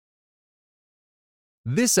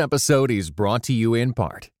This episode is brought to you in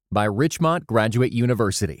part by Richmont Graduate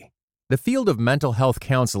University. The field of mental health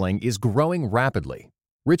counseling is growing rapidly.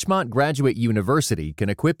 Richmont Graduate University can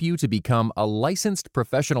equip you to become a licensed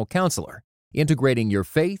professional counselor, integrating your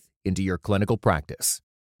faith into your clinical practice.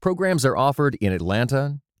 Programs are offered in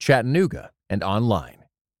Atlanta, Chattanooga, and online.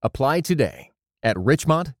 Apply today at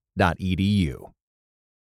richmont.edu.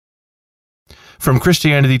 From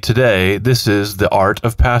Christianity Today, this is The Art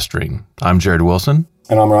of Pastoring. I'm Jared Wilson.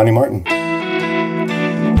 And I'm Ronnie Martin.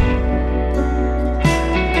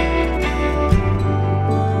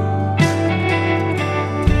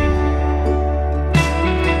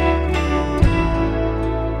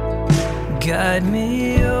 Guide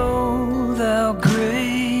me, O thou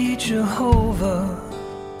great Jehovah,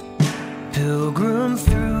 pilgrim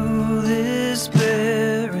through this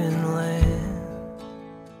barren land.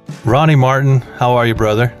 Ronnie Martin, how are you,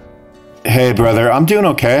 brother? Hey, brother. I'm doing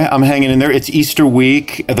okay. I'm hanging in there. It's Easter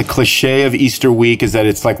week. The cliche of Easter week is that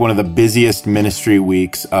it's like one of the busiest ministry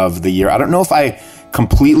weeks of the year. I don't know if I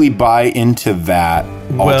completely buy into that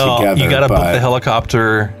altogether. Well, you got to book the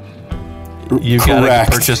helicopter. You got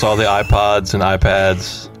to purchase all the iPods and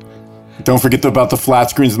iPads. Don't forget about the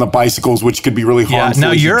flat screens and the bicycles, which could be really harmful. Yeah,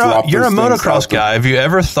 now you're a motocross guy. Have you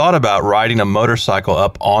ever thought about riding a motorcycle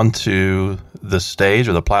up onto the stage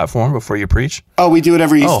or the platform before you preach? Oh, we do it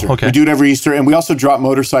every Easter. Oh, okay. We do it every Easter, and we also drop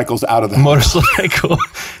motorcycles out of the motorcycle.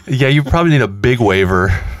 Yeah, you probably need a big waiver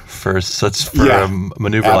for a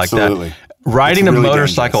maneuver absolutely. Like that. Riding really a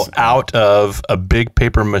motorcycle out of a big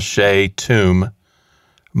paper mache tomb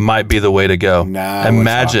might be the way to go.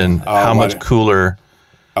 Imagine how much cooler.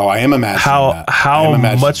 Oh, I am imagining how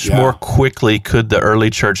much more quickly could the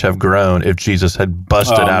early church have grown if Jesus had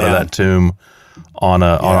busted out of that tomb on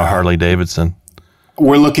a Harley Davidson.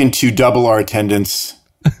 We're looking to double our attendance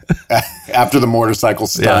after the motorcycle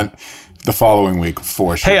stunt the following week,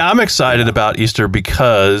 for sure. Hey, I'm excited about Easter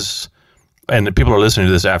because, and people are listening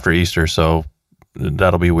to this after Easter, so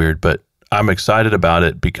that'll be weird, but I'm excited about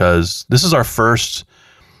it because this is our first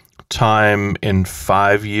time in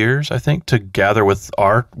 5 years, I think, to gather with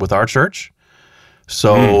our church.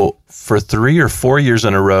 So for 3 or 4 years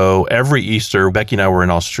in a row, every Easter, Becky and I were in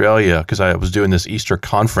Australia because I was doing this Easter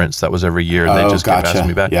conference that was every year, and they just kept asking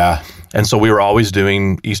me back. Yeah. And so we were always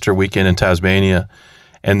doing Easter weekend in Tasmania.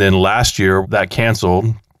 And then last year that canceled.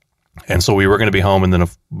 And so we were going to be home, and then,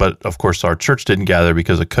 but of course, our church didn't gather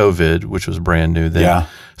because of COVID, which was brand new then. Yeah.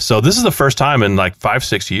 So this is the first time in like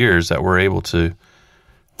 5-6 years that we're able to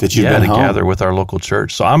gather with our local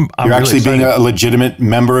church. So I'm You're really actually excited. being a legitimate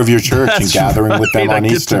member of your church and gathering with them on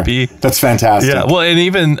Easter. That's fantastic. Yeah. Well, and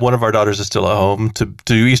even one of our daughters is still at home to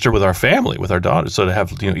do Easter with our family, with our daughter. So to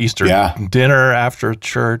have Easter dinner after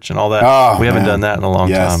church and all that. We haven't done that in a long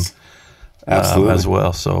time. Absolutely. As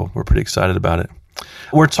well. So we're pretty excited about it.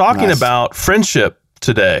 We're talking about friendship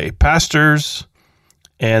today. Pastors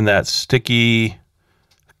and that sticky,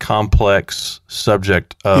 complex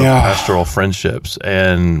subject of pastoral friendships.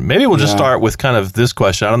 And maybe we'll just start with kind of this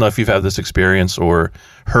question. I don't know if you've had this experience or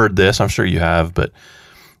heard this. I'm sure you have, but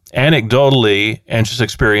anecdotally and just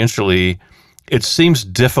experientially, it seems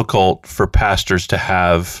difficult for pastors to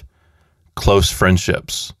have close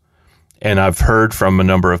friendships. And I've heard from a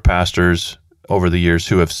number of pastors over the years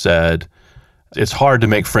who have said it's hard to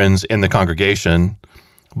make friends in the congregation,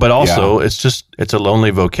 but also it's a lonely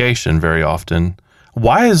vocation very often.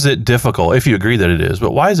 Why is it difficult, if you agree that it is,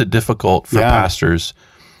 but why is it difficult for pastors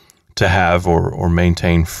to have or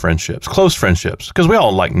maintain friendships, close friendships? Because we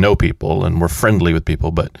all know people and we're friendly with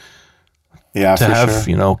people, but to have,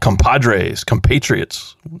 compadres,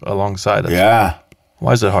 compatriots alongside us. Yeah.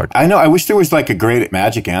 Why is it hard? I know. I wish there was like a great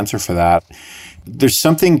magic answer for that. There's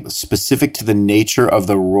something specific to the nature of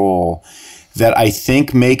the role that I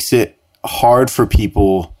think makes it hard for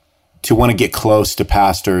people to want to get close to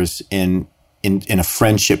pastors in a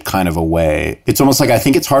friendship kind of a way. It's almost like I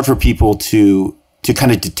think it's hard for people to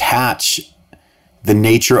kind of detach the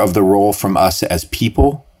nature of the role from us as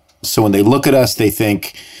people. So when they look at us, they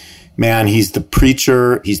think, man, he's the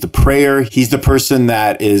preacher, he's the prayer, he's the person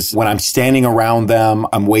that is, when I'm standing around them,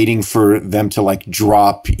 I'm waiting for them to like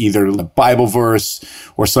drop either a Bible verse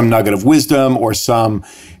or some nugget of wisdom or some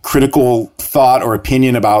critical thought or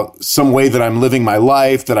opinion about some way that I'm living my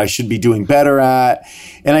life that I should be doing better at.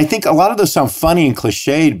 And I think a lot of those sound funny and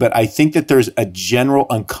cliched, but I think that there's a general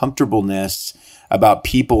uncomfortableness about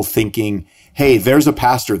people thinking, hey, there's a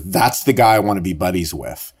pastor, that's the guy I want to be buddies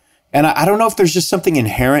with. And I don't know if there's just something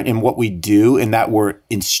inherent in what we do in that we're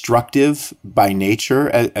instructive by nature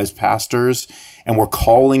as pastors, and we're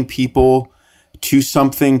calling people to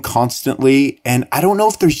something constantly. And I don't know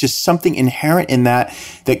if there's just something inherent in that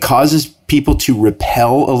causes people to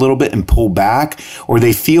repel a little bit and pull back, or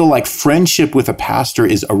they feel like friendship with a pastor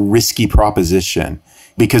is a risky proposition.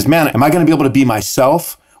 Because, man, am I going to be able to be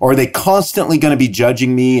myself? Or are they constantly going to be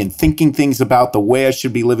judging me and thinking things about the way I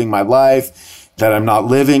should be living my life that I'm not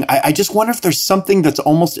living? I just wonder if there's something that's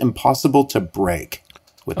almost impossible to break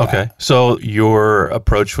with that. Okay. So your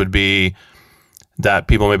approach would be that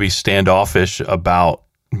people may be standoffish about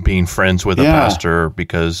being friends with a pastor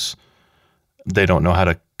because they don't know how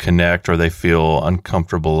to connect, or they feel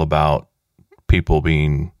uncomfortable about people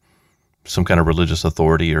being some kind of religious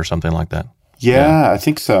authority or something like that. Yeah, I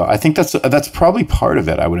think so. I think that's probably part of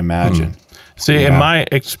it, I would imagine. See, in my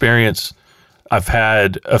experience, I've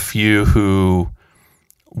had a few who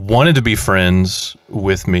wanted to be friends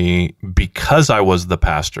with me because I was the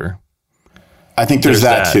pastor. I think there's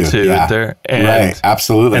that too. Yeah. Right,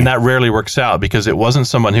 absolutely. And that rarely works out because it wasn't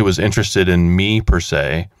someone who was interested in me per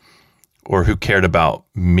se, or who cared about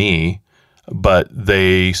me, but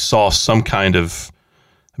they saw some kind of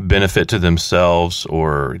benefit to themselves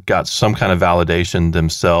or got some kind of validation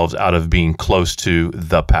themselves out of being close to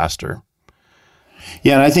the pastor.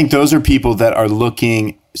 Yeah, and I think those are people that are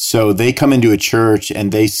looking, so they come into a church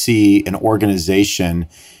and they see an organization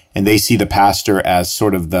and they see the pastor as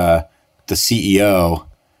sort of the CEO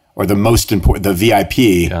or the most important, the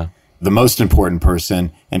VIP, the most important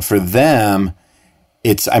person. And for them,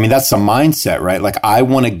 that's a mindset, right? Like, I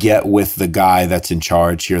want to get with the guy that's in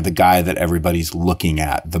charge here, the guy that everybody's looking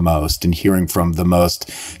at the most and hearing from the most.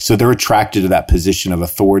 So they're attracted to that position of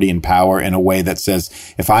authority and power in a way that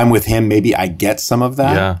says, if I'm with him, maybe I get some of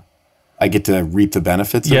that. Yeah. I get to reap the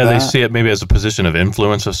benefits of that. Yeah, they see it maybe as a position of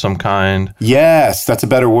influence of some kind. Yes, that's a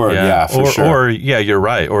better word. Yeah, for sure. Or you're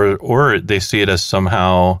right. Or they see it as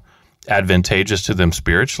somehow advantageous to them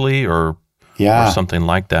spiritually or something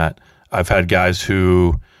like that. I've had guys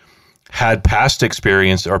who had past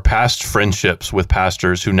experience or past friendships with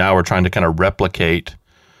pastors who now are trying to kind of replicate.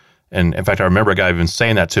 And in fact, I remember a guy even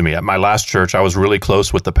saying that to me. At my last church, I was really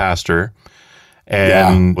close with the pastor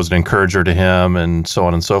and was an encourager to him and so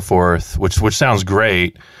on and so forth, which sounds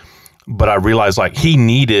great. But I realized like he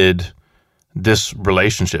needed this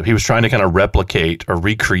relationship. He was trying to kind of replicate or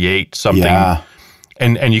recreate something. Yeah.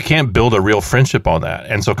 And you can't build a real friendship on that.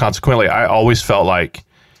 And so consequently, I always felt like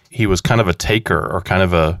he was kind of a taker or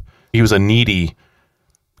he was a needy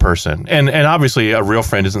person. And obviously a real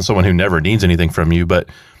friend isn't someone who never needs anything from you, but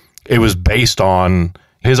it was based on,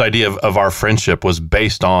 his idea of our friendship was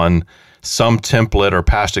based on some template or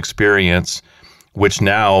past experience, which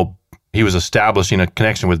now he was establishing a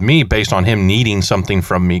connection with me based on him needing something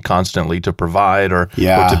from me constantly to provide or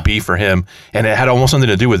to be for him. And it had almost something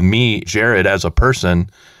to do with me, Jared, as a person.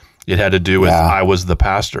 It had to do with I was the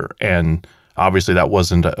pastor. And obviously, that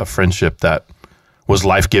wasn't a friendship that was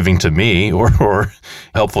life-giving to me or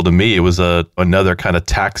helpful to me. It was another kind of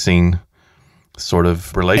taxing sort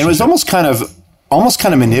of relationship. And it was almost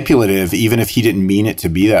kind of manipulative, even if he didn't mean it to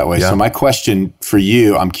be that way. Yeah. So my question for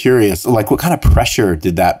you, I'm curious, like, what kind of pressure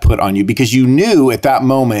did that put on you? Because you knew at that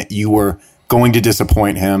moment you were going to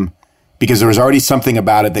disappoint him, because there was already something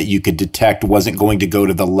about it that you could detect wasn't going to go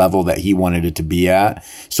to the level that he wanted it to be at.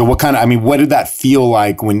 So what did that feel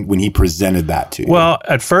like when he presented that to you? Well,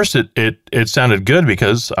 at first it sounded good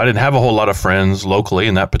because I didn't have a whole lot of friends locally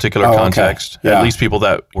in that particular context. Okay. At least people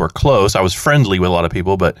that were close. I was friendly with a lot of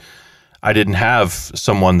people, but I didn't have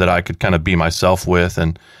someone that I could kind of be myself with.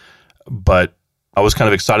 But I was kind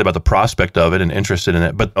of excited about the prospect of it and interested in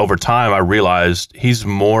it. But over time, I realized he's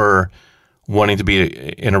more wanting to be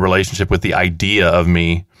in a relationship with the idea of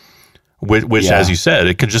me, which as you said,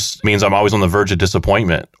 it could just means I'm always on the verge of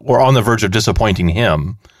disappointment or on the verge of disappointing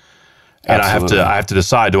him. And Absolutely. I have to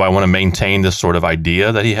decide, do I want to maintain this sort of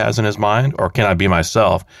idea that he has in his mind, or can I be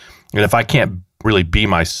myself? And if I can't really be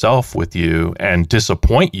myself with you and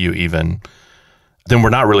disappoint you even, then we're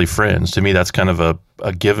not really friends. To me, that's kind of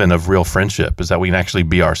a given of real friendship, is that we can actually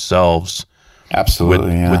be ourselves.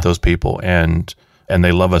 Absolutely, with those people. And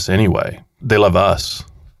they love us anyway. They love us.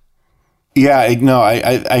 Yeah, no,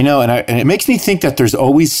 I know. And it makes me think that there's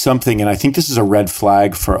always something, and I think this is a red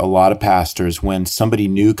flag for a lot of pastors, when somebody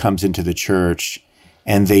new comes into the church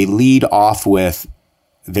and they lead off with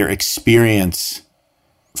their experience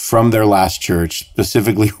from their last church,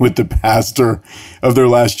 specifically with the pastor of their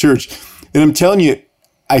last church. And I'm telling you,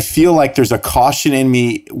 I feel like there's a caution in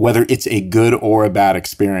me, whether it's a good or a bad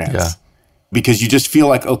experience. Yeah. Because you just feel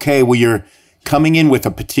like, okay, well, you're coming in with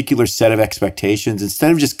a particular set of expectations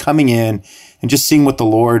instead of just coming in and just seeing what the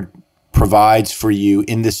Lord provides for you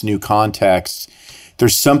in this new context.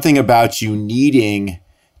 There's something about you needing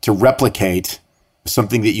to replicate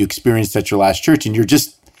something that you experienced at your last church, and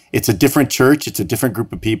it's a different church, it's a different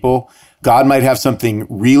group of people. God might have something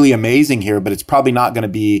really amazing here, but it's probably not going to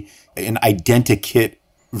be an identikit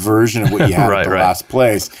version of what you had at the last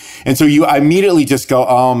place. And so you immediately just go,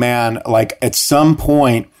 oh man, like at some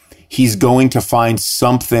point, he's going to find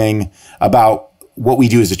something about what we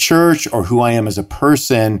do as a church or who I am as a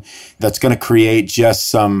person that's going to create just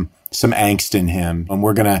some angst in him.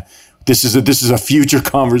 And this is a future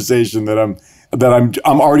conversation that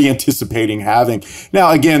I'm already anticipating having.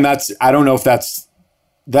 Now, again, I don't know if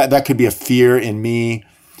that could be a fear in me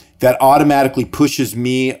that automatically pushes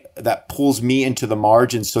me, that pulls me into the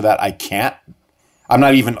margins so that I'm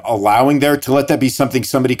not even allowing there to let that be something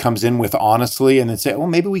somebody comes in with honestly and then say, well,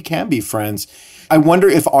 maybe we can be friends. I wonder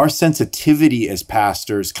if our sensitivity as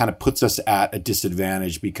pastors kind of puts us at a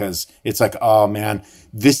disadvantage because it's like, oh man,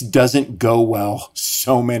 this doesn't go well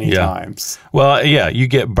so many times. Well, yeah, you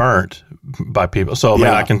get burnt by people. So I mean,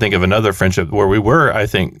 I can think of another friendship where we were, I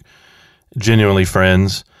think, genuinely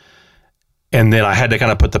friends. And then I had to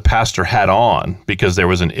kind of put the pastor hat on because there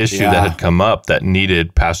was an issue that had come up that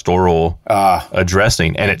needed pastoral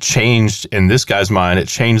addressing. And it changed, in this guy's mind, it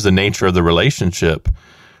changed the nature of the relationship.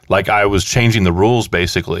 Like I was changing the rules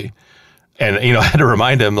basically. And, I had to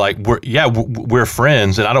remind him like, we're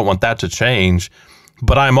friends and I don't want that to change,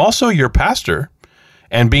 but I'm also your pastor.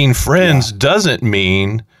 And being friends doesn't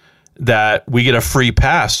mean that we get a free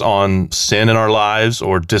pass on sin in our lives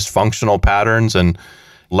or dysfunctional patterns and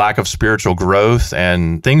lack of spiritual growth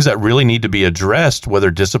and things that really need to be addressed, whether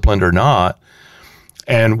disciplined or not.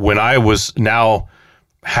 And when I was now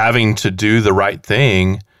having to do the right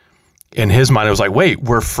thing, in his mind, it was like, wait,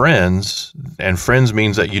 we're friends, and friends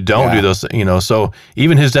means that you don't do those, so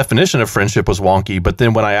even his definition of friendship was wonky. But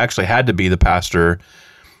then when I actually had to be the pastor,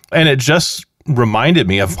 and it just reminded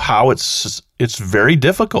me of how it's very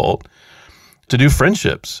difficult to do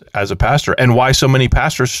friendships as a pastor and why so many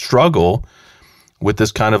pastors struggle with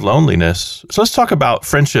this kind of loneliness. So let's talk about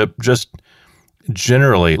friendship just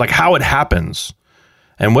generally, like how it happens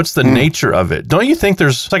and what's the nature of it. Don't you think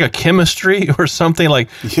there's like a chemistry or something like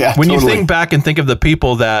when you think back and think of the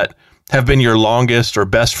people that have been your longest or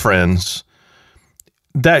best friends,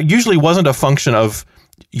 that usually wasn't a function of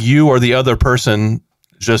you or the other person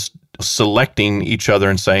just selecting each other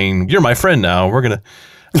and saying, you're my friend now.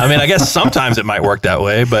 I guess sometimes it might work that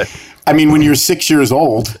way, but I mean, when you're 6 years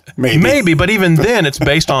old, maybe. But even then, it's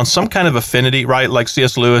based on some kind of affinity, right? Like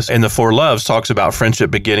C.S. Lewis in The Four Loves talks about friendship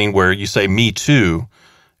beginning where you say, me too,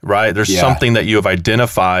 right? There's something that you have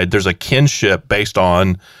identified. There's a kinship based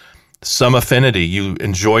on some affinity. You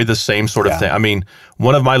enjoy the same sort of thing. I mean,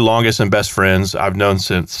 one of my longest and best friends I've known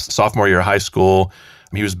since sophomore year of high school.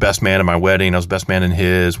 He was best man at my wedding. I was best man in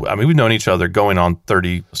his. I mean, we've known each other going on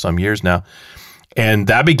 30-some years now. And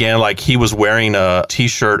that began like he was wearing a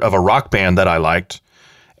T-shirt of a rock band that I liked.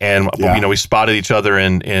 And, we spotted each other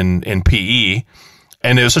in PE.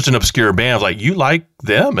 And it was such an obscure band. I was like, you like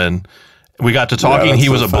them? And we got to talking. He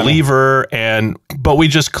was a believer. But we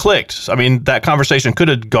just clicked. I mean, that conversation could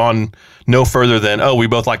have gone no further than, we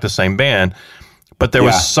both like the same band. But there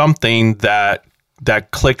was something that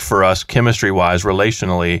clicked for us chemistry-wise,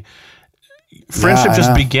 relationally. Friendship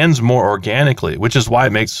just begins more organically, which is why it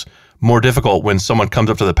makes more difficult when someone comes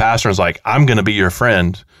up to the pastor and is like, I'm going to be your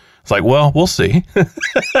friend. It's like, well, we'll see.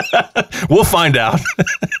 We'll find out.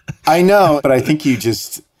 I know, but I think you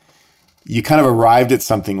kind of arrived at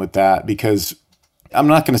something with that because I'm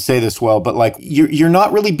not going to say this well, but like you're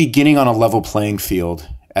not really beginning on a level playing field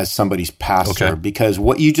as somebody's pastor because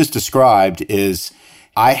what you just described is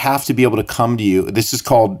I have to be able to come to you. This is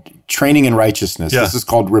called training in righteousness. This is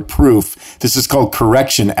called reproof. This is called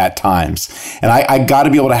correction at times. And I got to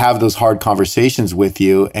be able to have those hard conversations with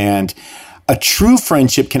you. And a true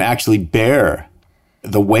friendship can actually bear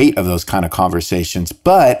the weight of those kind of conversations.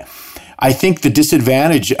 But I think the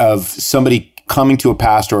disadvantage of somebody coming to a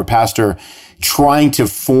pastor or a pastor trying to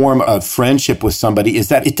form a friendship with somebody is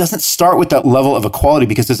that it doesn't start with that level of equality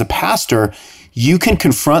because as a pastor, you can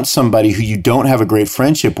confront somebody who you don't have a great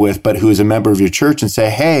friendship with, but who is a member of your church and say,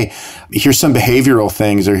 hey, here's some behavioral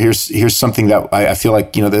things, or here's something that I feel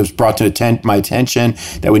like, that was brought to my attention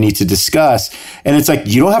that we need to discuss. And it's like,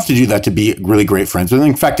 you don't have to do that to be really great friends with them.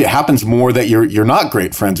 In fact, it happens more that you're not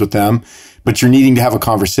great friends with them, but you're needing to have a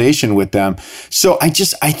conversation with them. So I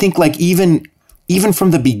think like even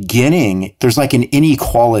from the beginning, there's like an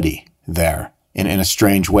inequality there. In a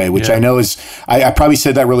strange way, which I know is, I probably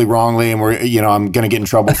said that really wrongly, and I'm going to get in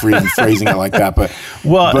trouble for even phrasing it like that. But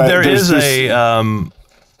there is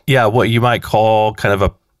what you might call kind of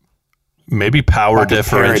a maybe power Lack of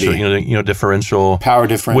differential, parity. Differential. Power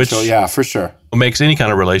differential, which yeah, for sure. makes any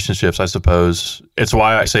kind of relationships, I suppose. It's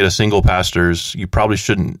why I say to single pastors, you probably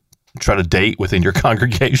shouldn't try to date within your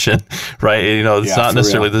congregation, right? It's not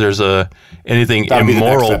necessarily that there's anything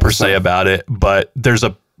immoral per se about it, but there's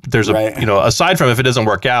a right. Aside from if it doesn't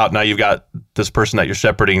work out, now you've got this person that you're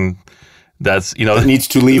shepherding that needs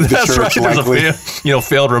to leave the church. Right. Likely.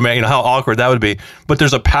 Failed remain. How awkward that would be. But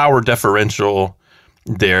there's a power differential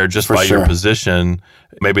there just by your position.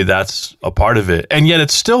 Maybe that's a part of it, and yet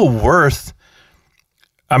it's still worth.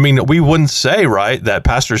 I mean, we wouldn't say, right, that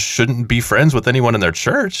pastors shouldn't be friends with anyone in their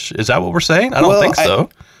church. Is that what we're saying? I don't think so.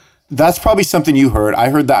 That's probably something you heard. I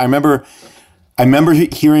heard that. I remember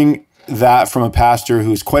hearing that from a pastor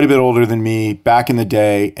who's quite a bit older than me back in the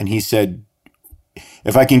day, and he said,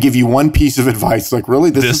 if I can give you one piece of advice, like really,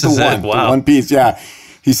 this is the one, wow. The one piece. Yeah.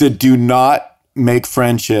 He said, do not make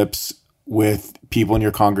friendships with people in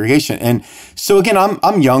your congregation. And so again,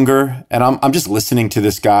 I'm younger and I'm just listening to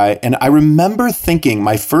this guy. And I remember thinking,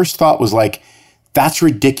 my first thought was like, that's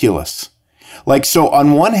ridiculous. Like, so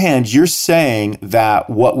on one hand, you're saying that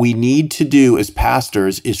what we need to do as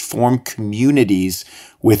pastors is form communities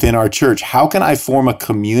within our church. How can I form a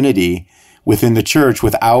community within the church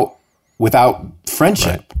without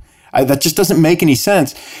friendship? Right. That just doesn't make any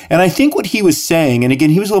sense. And I think what he was saying, and again,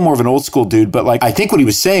 he was a little more of an old school dude, but like, I think what he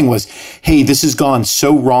was saying was, hey, this has gone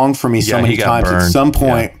so wrong for me so many times. Burned. At some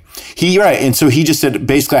point, right. And so he just said,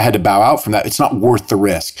 basically, I had to bow out from that. It's not worth the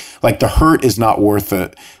risk. Like the hurt is not worth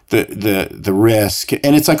the risk.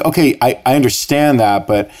 And it's like, okay, I understand that,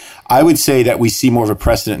 but I would say that we see more of a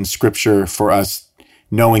precedent in scripture for us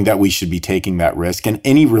knowing that we should be taking that risk. And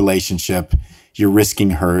any relationship, you're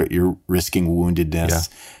risking hurt, you're risking woundedness.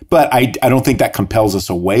 Yeah. But I don't think that compels us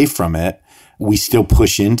away from it. We still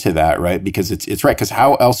push into that, right? Because it's right. Because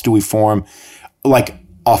how else do we form like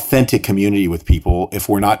authentic community with people if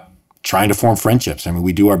we're not trying to form friendships? I mean,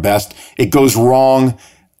 we do our best. It goes wrong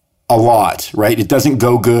a lot, right? It doesn't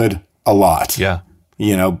go good a lot. Yeah.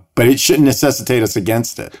 But it shouldn't necessitate us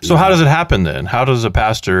against it. So how does it happen then? How does a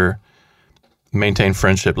pastor maintain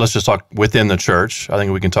friendship? Let's just talk within the church. I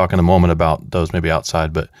think we can talk in a moment about those maybe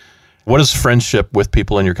outside, but what does friendship with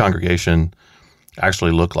people in your congregation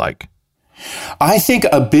actually look like? I think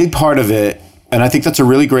a big part of it, and I think that's a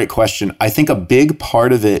really great question. I think a big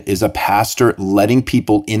part of it is a pastor letting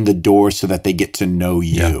people in the door so that they get to know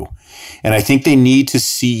you. Yeah. And I think they need to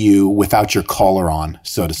see you without your collar on,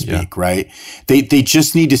 so to speak, right? They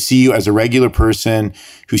just need to see you as a regular person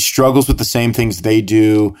who struggles with the same things they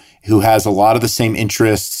do, who has a lot of the same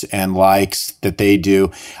interests and likes that they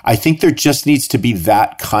do. I think there just needs to be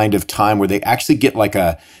that kind of time where they actually get like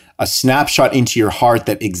a snapshot into your heart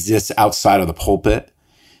that exists outside of the pulpit,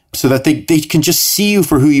 so that they can just see you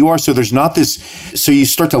for who you are. So there's not this, so you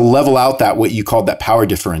start to level out that, what you called that power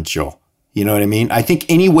differential. You know what I mean? I think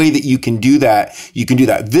any way that you can do that, you can do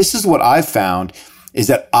that. This is what I've found is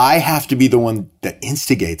that I have to be the one that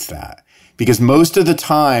instigates that. Because most of the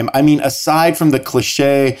time, I mean, aside from the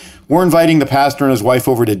cliche, we're inviting the pastor and his wife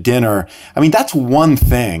over to dinner. I mean, that's one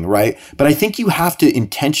thing, right? But I think you have to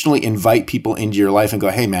intentionally invite people into your life and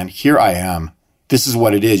go, hey man, here I am. This is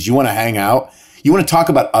what it is. You want to hang out? You want to talk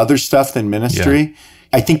about other stuff than ministry? Yeah.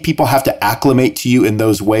 I think people have to acclimate to you in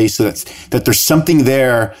those ways so that there's something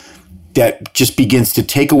there that just begins to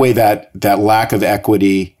take away that lack of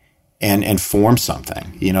equity and form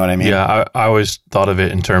something. You know what I mean? Yeah, I always thought of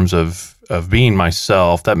it in terms of being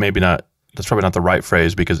myself. That's probably not the right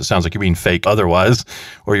phrase because it sounds like you're being fake otherwise,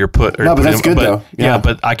 or you're put. Or, no, but that's good though. Yeah,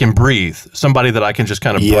 but I can breathe. Somebody that I can just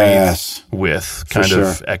kind of breathe with, kind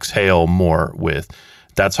of exhale more with.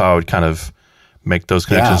 That's how I would kind of make those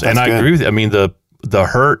connections. And I agree with you. I mean, the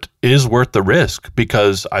hurt is worth the risk,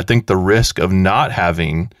 because I think the risk of not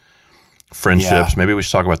having friendships, maybe we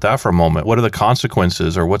should talk about that for a moment. What are the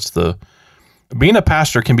consequences, or being a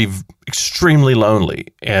pastor can be extremely lonely,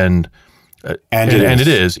 and it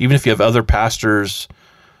is, even if you have other pastors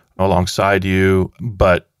alongside you,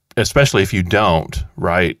 but especially if you don't,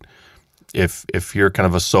 right? If you're kind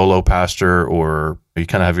of a solo pastor, or you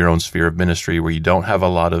kind of have your own sphere of ministry where you don't have a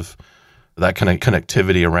lot of that kind of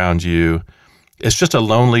connectivity around you, it's just a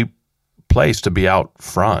lonely place to be out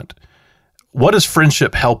front. What does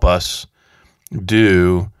friendship help us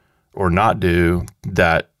do or not do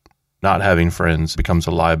that not having friends becomes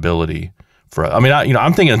a liability for us? I mean,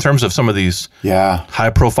 I'm thinking in terms of some of these high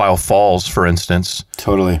profile falls, for instance.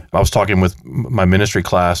 Totally. I was talking with my ministry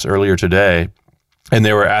class earlier today, and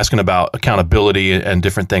they were asking about accountability and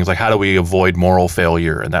different things, like how do we avoid moral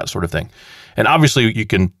failure and that sort of thing. And obviously you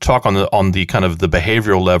can talk on the kind of the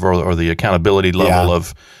behavioral level or the accountability level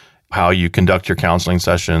of, how you conduct your counseling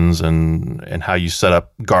sessions and how you set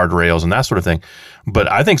up guardrails and that sort of thing.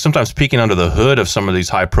 But I think sometimes peeking under the hood of some of these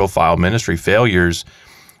high-profile ministry failures,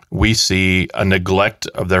 we see a neglect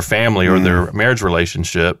of their family or their marriage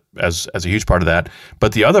relationship as a huge part of that.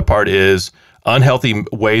 But the other part is unhealthy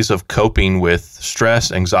ways of coping with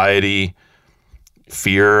stress, anxiety,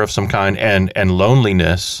 fear of some kind, and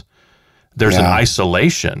loneliness. There's an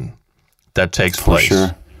isolation that takes place.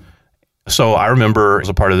 Sure. So I remember I was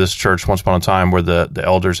a part of this church once upon a time where the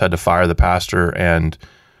elders had to fire the pastor, and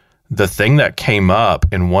the thing that came up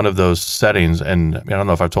in one of those settings, and I don't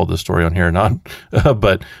know if I've told this story on here or not,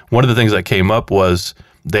 but one of the things that came up was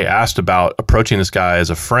they asked about approaching this guy as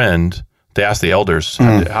a friend. They asked the elders,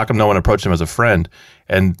 how come no one approached him as a friend?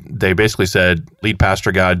 And they basically said, lead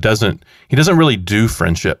pastor guy doesn't really do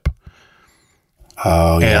friendship.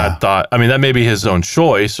 Oh, yeah. And I thought, I mean, that may be his own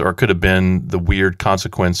choice, or it could have been the weird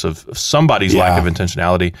consequence of somebody's lack of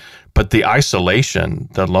intentionality. But the isolation,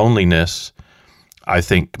 the loneliness, I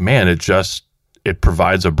think, man, it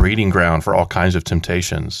provides a breeding ground for all kinds of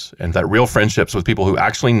temptations. And that real friendships with people who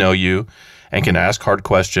actually know you and can ask hard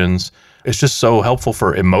questions, it's just so helpful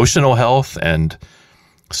for emotional health and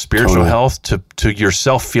spiritual health to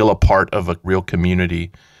yourself feel a part of a real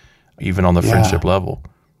community, even on the friendship level.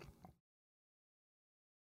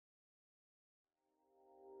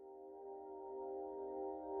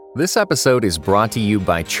 This episode is brought to you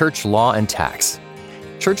by Church Law and Tax.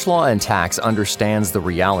 Church Law and Tax understands the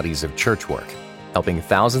realities of church work, helping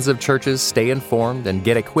thousands of churches stay informed and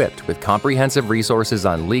get equipped with comprehensive resources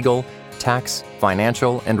on legal, tax,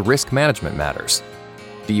 financial, and risk management matters.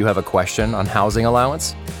 Do you have a question on housing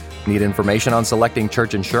allowance? Need information on selecting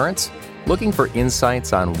church insurance? Looking for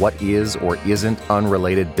insights on what is or isn't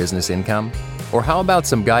unrelated business income? Or how about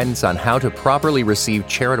some guidance on how to properly receive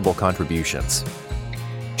charitable contributions?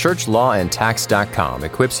 ChurchLawAndTax.com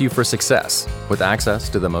equips you for success with access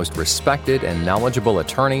to the most respected and knowledgeable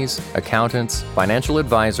attorneys, accountants, financial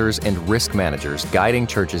advisors, and risk managers guiding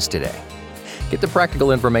churches today. Get the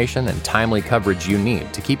practical information and timely coverage you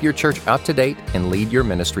need to keep your church up to date and lead your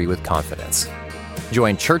ministry with confidence.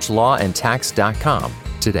 Join ChurchLawAndTax.com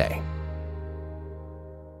today.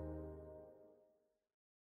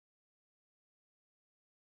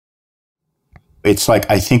 It's like,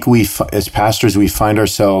 I think as pastors, we find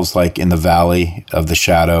ourselves like in the valley of the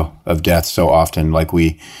shadow of death so often. Like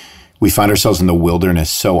we find ourselves in the wilderness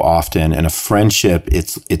so often. And a friendship,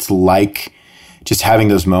 it's like just having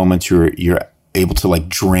those moments you're able to like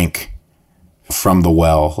drink from the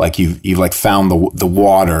well. Like you've like found the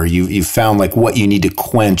water. You've found like what you need to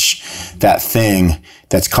quench that thing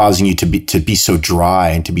that's causing you to be so dry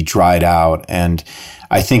and to be dried out. And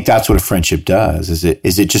I think that's what a friendship does, is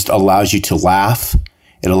it just allows you to laugh.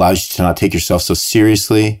 It allows you to not take yourself so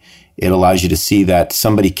seriously. It allows you to see that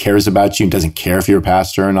somebody cares about you and doesn't care if you're a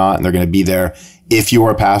pastor or not, and they're going to be there if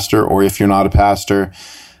you're a pastor or if you're not a pastor.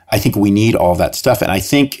 I think we need all that stuff. And I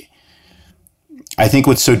think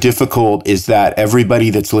what's so difficult is that everybody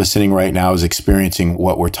that's listening right now is experiencing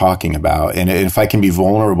what we're talking about. And if I can be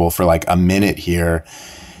vulnerable for like a minute here,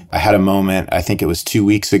 I had a moment, I think it was 2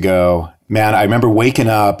 weeks ago. Man, I remember waking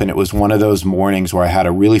up and it was one of those mornings where I had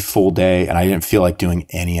a really full day and I didn't feel like doing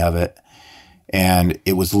any of it. And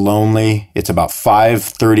it was lonely. It's about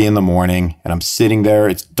 5:30 in the morning and I'm sitting there.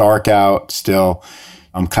 It's dark out still.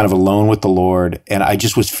 I'm kind of alone with the Lord. And I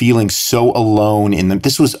just was feeling so alone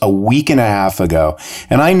this was a week and a half ago.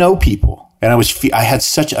 And I know people. And I had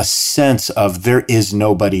such a sense of there is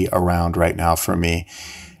nobody around right now for me.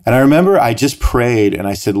 And I remember I just prayed and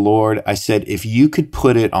I said, Lord, if you could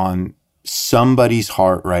put it on somebody's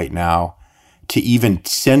heart right now to even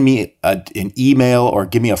send me an email or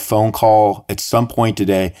give me a phone call at some point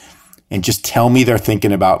today and just tell me they're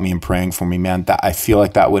thinking about me and praying for me, man, that I feel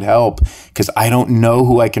like that would help, because I don't know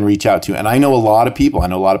who I can reach out to. And I know a lot of people. I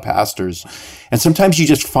know a lot of pastors. And sometimes you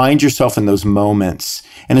just find yourself in those moments.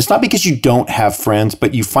 And it's not because you don't have friends,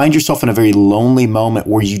 but you find yourself in a very lonely moment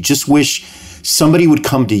where you just wish somebody would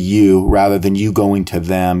come to you rather than you going to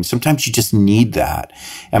them. Sometimes you just need that.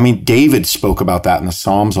 I mean, David spoke about that in the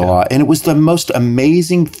Psalms a lot. And it was the most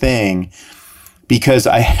amazing thing, because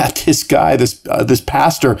I had this guy, this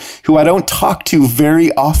pastor who I don't talk to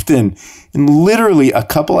very often. And literally a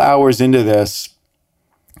couple hours into this,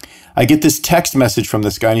 I get this text message from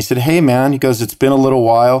this guy and he said, hey man, he goes, it's been a little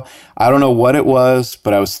while. I don't know what it was,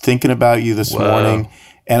 but I was thinking about you this morning.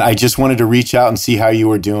 And I just wanted to reach out and see how you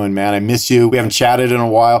were doing, man. I miss you. We haven't chatted in a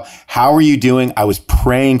while. How are you doing? I was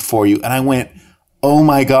praying for you. And I went, oh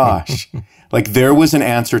my gosh. Like there was an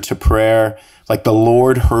answer to prayer. Like the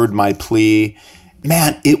Lord heard my plea.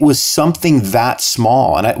 man, it was something that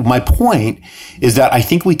small. And my point is that I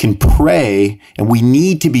think we can pray, and we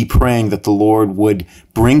need to be praying that the Lord would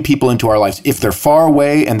bring people into our lives. If they're far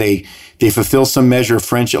away and they fulfill some measure of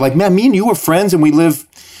friendship, like, man, me and you were friends and we live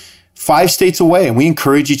 5 states away and we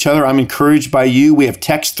encourage each other. I'm encouraged by you. We have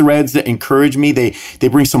text threads that encourage me. They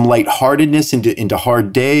bring some lightheartedness into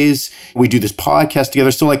hard days. We do this podcast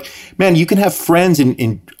together. So like, man, you can have friends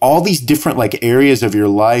in all these different like areas of your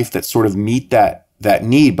life that sort of meet that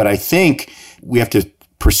need. But I think we have to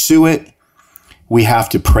pursue it. We have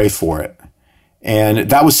to pray for it. And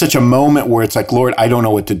that was such a moment where it's like, Lord, I don't know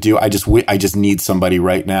what to do. I just need somebody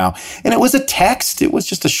right now. And it was a text. It was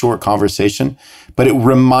just a short conversation, but it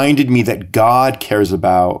reminded me that God cares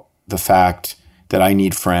about the fact that I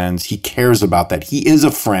need friends. He cares about that. He is a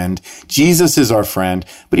friend. Jesus is our friend,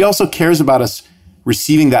 but he also cares about us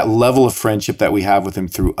receiving that level of friendship that we have with him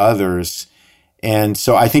through others. And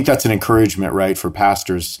so I think that's an encouragement, right, for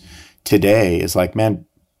pastors today is like, man,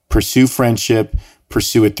 pursue friendship,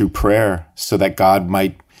 pursue it through prayer so that God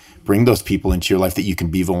might bring those people into your life that you can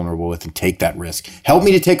be vulnerable with and take that risk. Help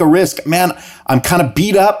me to take a risk. Man, I'm kind of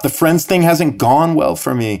beat up. The friends thing hasn't gone well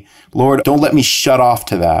for me. Lord, don't let me shut off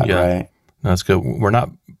to that, right? That's good. We're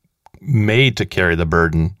not made to carry the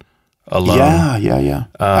burden alone. Yeah.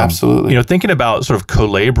 Absolutely. Thinking about sort of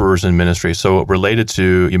co-laborers in ministry. So related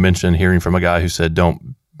to, you mentioned hearing from a guy who said,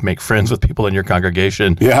 don't make friends with people in your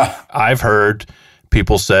congregation. Yeah. I've heard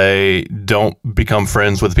people say, don't become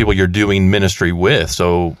friends with the people you're doing ministry with.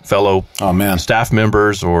 So fellow staff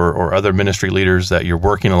members or other ministry leaders that you're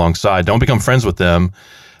working alongside, don't become friends with them,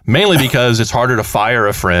 mainly because it's harder to fire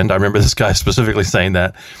a friend. I remember this guy specifically saying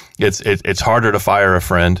that. It's harder to fire a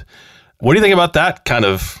friend. What do you think about that kind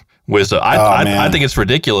of wisdom? I think it's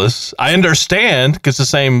ridiculous. I understand because it's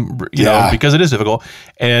the same, because it is difficult.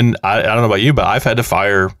 And I don't know about you, but I've had to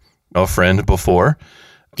fire a friend before.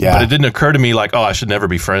 Yeah. But it didn't occur to me like, I should never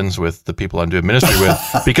be friends with the people I'm doing ministry with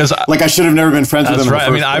because like I should have never been friends with them. That's right. I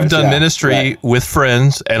mean, I've done ministry with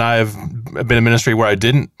friends, and I've been in ministry where I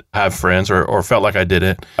didn't have friends or felt like I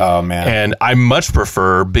didn't. Oh man. And I much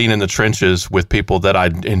prefer being in the trenches with people that I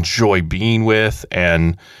enjoy being with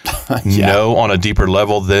and know on a deeper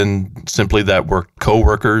level than simply that we're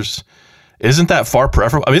coworkers. Isn't that far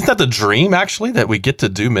preferable? I mean, isn't that the dream actually, that we get to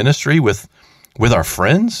do ministry with our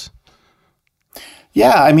friends?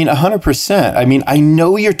 Yeah, I mean, 100%. I mean, I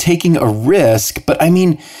know you're taking a risk, but I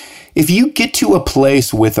mean, if you get to a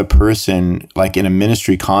place with a person, like in a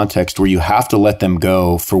ministry context, where you have to let them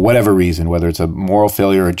go for whatever reason, whether it's a moral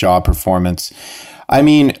failure or job performance, I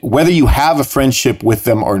mean, whether you have a friendship with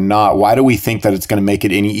them or not, why do we think that it's going to make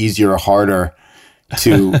it any easier or harder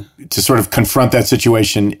to sort of confront that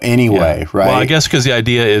situation anyway, right? Well, I guess because the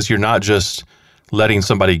idea is you're not just letting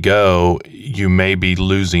somebody go, you may be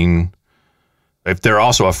losing. If they're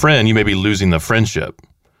also a friend, you may be losing the friendship.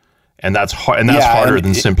 And that's hard, and that's harder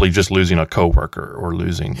than simply just losing a coworker or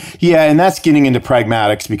losing. Yeah, and that's getting into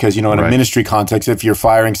pragmatics because, in a ministry context, if you're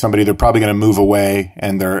firing somebody, they're probably going to move away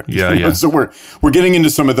and they're so we're getting into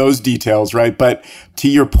some of those details, right? But to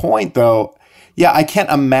your point though, I can't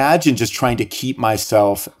imagine just trying to keep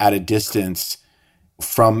myself at a distance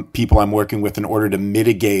from people I'm working with in order to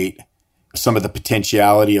mitigate some of the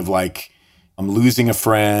potentiality of like, I'm losing a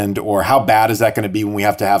friend, or how bad is that going to be when we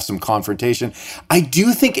have to have some confrontation? I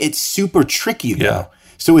do think it's super tricky though. Yeah.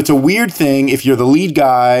 So it's a weird thing if you're the lead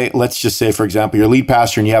guy, let's just say, for example, you're a lead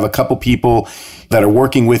pastor and you have a couple people that are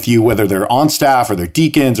working with you, whether they're on staff or they're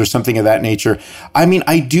deacons or something of that nature. I mean,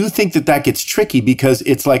 I do think that gets tricky because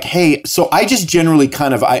it's like, hey, so I just generally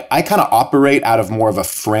I kind of operate out of more of a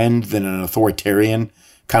friend than an authoritarian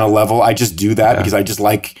kind of level. I just do that because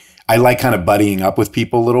I like kind of buddying up with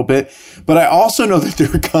people a little bit, but I also know that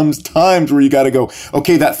there comes times where you got to go,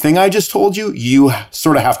 okay, that thing I just told you, you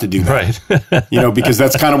sort of have to do that, right? Because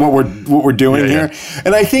that's kind of what we're doing here.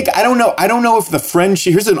 And I think, I don't know if the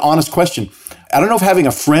friendship, here's an honest question. I don't know if having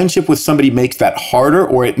a friendship with somebody makes that harder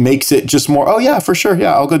or it makes it just more, oh yeah, for sure.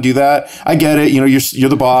 Yeah, I'll go do that. I get it. You're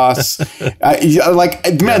the boss.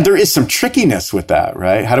 There is some trickiness with that,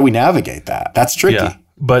 right? How do we navigate that? That's tricky. Yeah.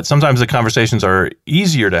 But sometimes the conversations are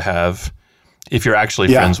easier to have if you're actually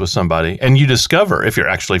friends with somebody, and you discover if you're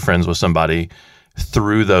actually friends with somebody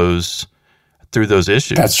through those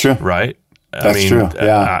issues. That's true, right? That's true.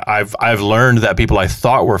 Yeah, I've learned that people I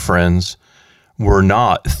thought were friends were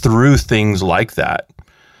not through things like that,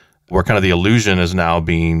 where kind of the illusion is now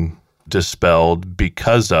being dispelled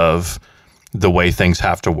because of the way things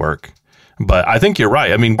have to work. But I think you're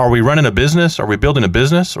right. I mean, are we running a business? Are we building a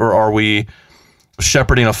business, or are we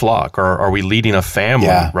shepherding a flock, or are we leading a family,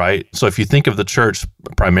 right? So if you think of the church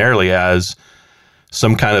primarily as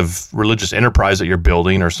some kind of religious enterprise that you're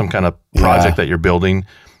building or some kind of project that you're building,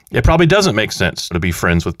 it probably doesn't make sense to be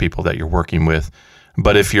friends with people that you're working with.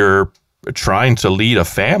 But if you're trying to lead a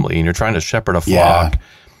family and you're trying to shepherd a flock,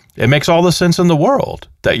 it makes all the sense in the world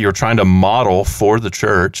that you're trying to model for the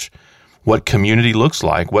church what community looks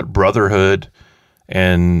like, what brotherhood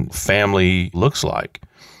and family looks like.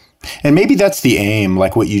 And maybe that's the aim,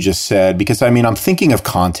 like what you just said, because I mean, I'm thinking of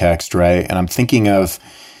context, right? And I'm thinking of,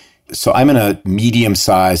 so I'm in a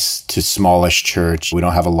medium-sized to smallish church. We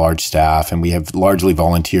don't have a large staff, and we have largely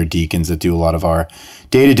volunteer deacons that do a lot of our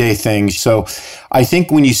day-to-day things. So I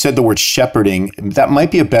think when you said the word shepherding, that might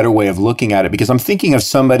be a better way of looking at it, because I'm thinking of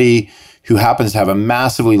somebody who happens to have a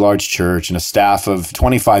massively large church and a staff of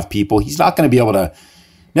 25 people. He's not going to be able to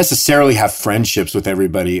necessarily have friendships with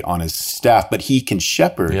everybody on his staff, but he can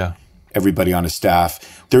shepherd everybody on his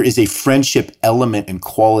staff. There is a friendship element and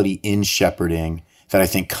quality in shepherding that I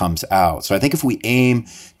think comes out. So I think if we aim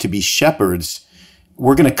to be shepherds,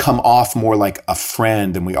 we're going to come off more like a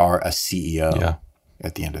friend than we are a CEO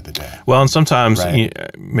at the end of the day. Well, and sometimes,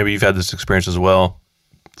 maybe you've had this experience as well,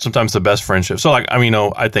 sometimes the best friendship. So like, I mean,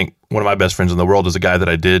 I think one of my best friends in the world is a guy that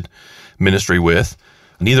I did ministry with.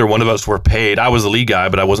 Neither one of us were paid. I was the lead guy,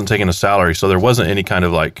 but I wasn't taking a salary. So there wasn't any kind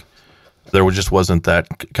of like, there just wasn't that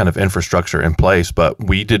kind of infrastructure in place. But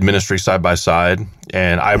we did ministry side by side,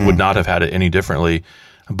 and I would not have had it any differently.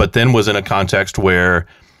 But then was in a context where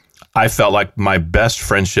I felt like my best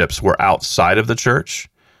friendships were outside of the church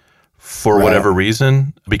for whatever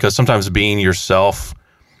reason, because sometimes being yourself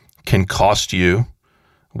can cost you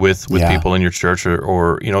with people in your church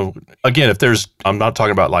or, you know, again, if there's, I'm not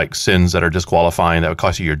talking about like sins that are disqualifying that would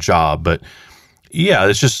cost you your job, but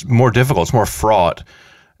it's just more difficult. It's more fraught.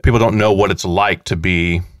 People don't know what it's like to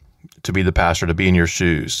be the pastor, to be in your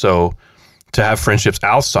shoes. So to have friendships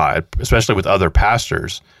outside, especially with other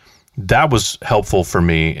pastors, that was helpful for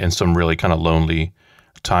me in some really kind of lonely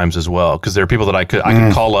times as well. Because there are people that I could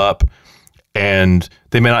call up, and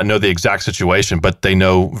they may not know the exact situation, but they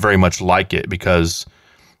know very much like it because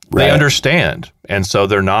they understand. And so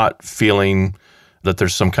they're not feeling that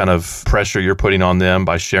there's some kind of pressure you're putting on them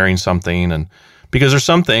by sharing something. And because there's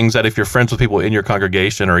some things that if you're friends with people in your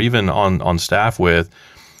congregation or even on staff with,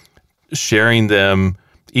 sharing them,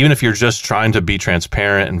 even if you're just trying to be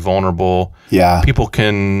transparent and vulnerable, people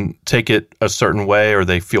can take it a certain way, or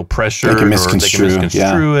they feel pressured, or they can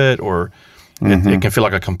misconstrue it, or it can feel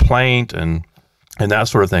like a complaint and that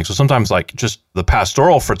sort of thing. So sometimes like just the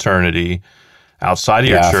pastoral fraternity outside of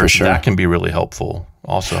your church, that can be really helpful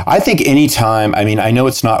also. I think anytime, I mean, I know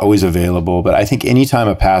it's not always available, but I think anytime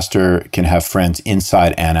a pastor can have friends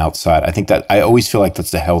inside and outside, I think that I always feel like that's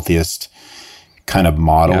the healthiest kind of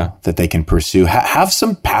model that they can pursue. Have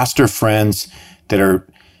some pastor friends that are,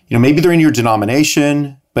 you know, maybe they're in your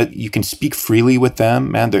denomination, but you can speak freely with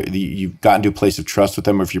them, man. You've gotten to a place of trust with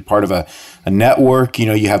them. Or if you're part of a network, you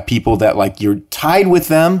know, you have people that like you're tied with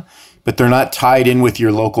them, but they're not tied in with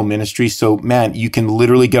your local ministry. So, man, you can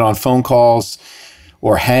literally get on phone calls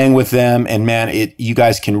or hang with them. And, man, you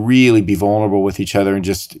guys can really be vulnerable with each other, and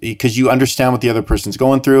just because you understand what the other person's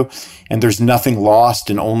going through, and there's nothing lost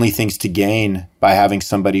and only things to gain by having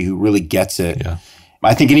somebody who really gets it. Yeah.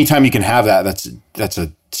 I think anytime you can have that, that's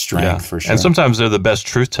a strength for sure. And sometimes they're the best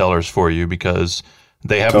truth tellers for you because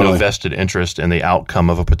they have no vested interest in the outcome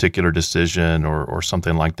of a particular decision or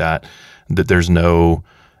something like that, that there's no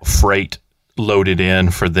freight loaded in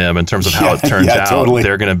for them in terms of how it turns out. Totally.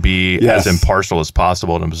 They're going to be as impartial as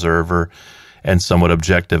possible, an observer, and somewhat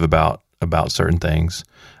objective about certain things.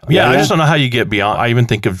 I just don't know how you get beyond. I even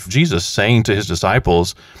think of Jesus saying to his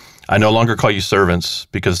disciples, I no longer call you servants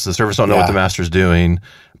because the servants don't know what the master's doing,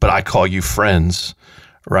 but I call you friends,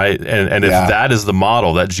 right? And if that is the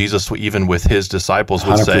model that Jesus, even with his disciples,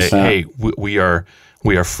 would 100%. Say, hey, we are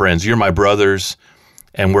friends. You're my brothers,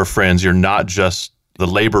 and we're friends. You're not just the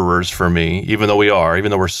laborers for me, even though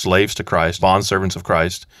we're slaves to Christ, bondservants of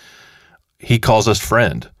Christ. He calls us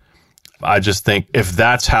friend. I just think if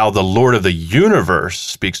that's how the Lord of the universe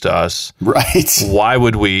speaks to us, right? Why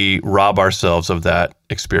would we rob ourselves of that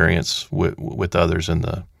experience with others in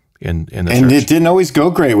the church? And it didn't always go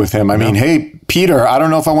great with him. I mean, hey, Peter, I don't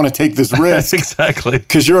know if I want to take this risk. Exactly.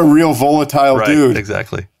 Because you're a real volatile dude.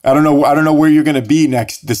 Exactly. I don't know where you're going to be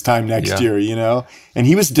this time next year, you know? And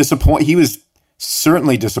he was disappointed. He was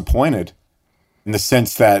certainly disappointed in the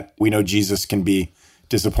sense that we know Jesus can be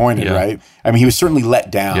disappointed, right? I mean, he was certainly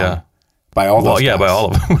let down by all those guys. By all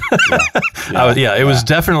of them. It was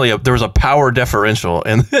definitely there was a power differential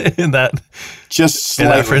in that just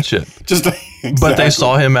slightly. In that friendship. Just But they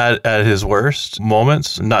saw him at his worst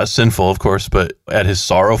moments, not sinful, of course, but at his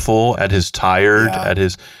sorrowful, at his tired,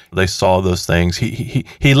 they saw those things.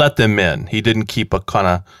 He let them in. He didn't keep a kind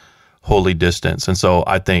of holy distance. And so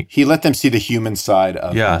I think he let them see the human side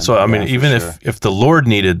of him. So I mean, even if the Lord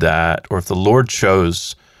needed that, or if the Lord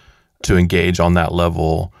chose to engage on that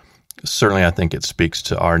level, certainly I think it speaks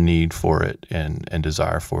to our need for it and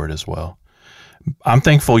desire for it as well. I'm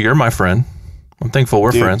thankful you're my friend. I'm thankful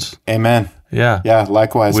we're friends. Amen. Yeah. Yeah,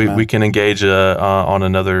 likewise, man. We can engage on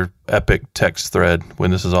another epic text thread when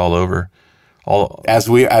this is all over. As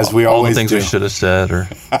we all always the things do. we should have said or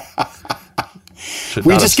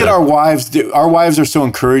we just get our wives. Our wives are so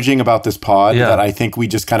encouraging about this pod that I think we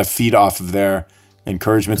just kind of feed off of their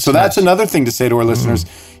encouragement. So that's another thing to say to our listeners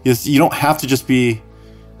is you don't have to just be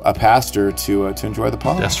a pastor to enjoy the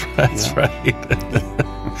pod. That's right. That's right.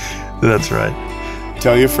 That's right.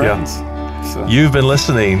 Tell your friends. Yeah. So. You've been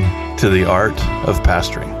listening to The Art of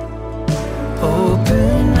Pastoring.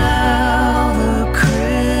 Open now the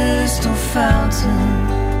crystal fountain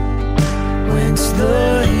whence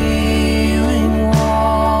the healing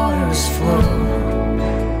waters flow.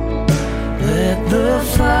 Let the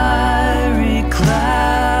fiery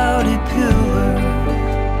cloudy pillar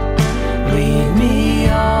lead me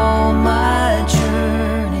on my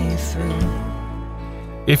journey through.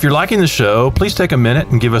 If you're liking the show, please take a minute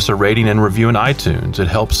and give us a rating and review in iTunes. It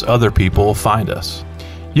helps other people find us.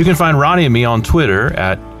 You can find Ronnie and me on Twitter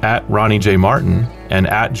at Ronnie J. Martin and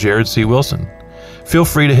at Jared C. Wilson. Feel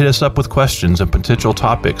free to hit us up with questions and potential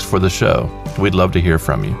topics for the show. We'd love to hear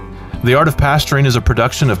from you. The Art of Pastoring is a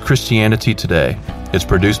production of Christianity Today. It's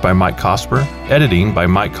produced by Mike Cosper, editing by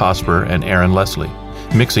Mike Cosper and Aaron Leslie,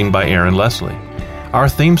 mixing by Aaron Leslie. Our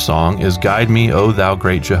theme song is Guide Me, O Thou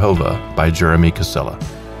Great Jehovah by Jeremy Casella.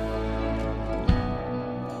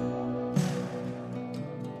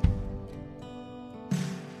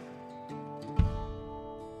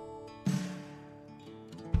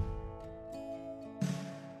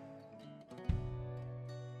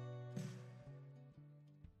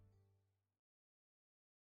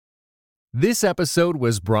 This episode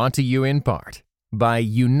was brought to you in part by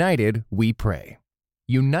United We Pray.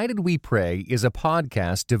 United We Pray is a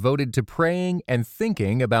podcast devoted to praying and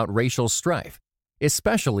thinking about racial strife,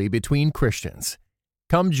 especially between Christians.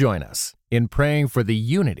 Come join us in praying for the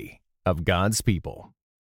unity of God's people.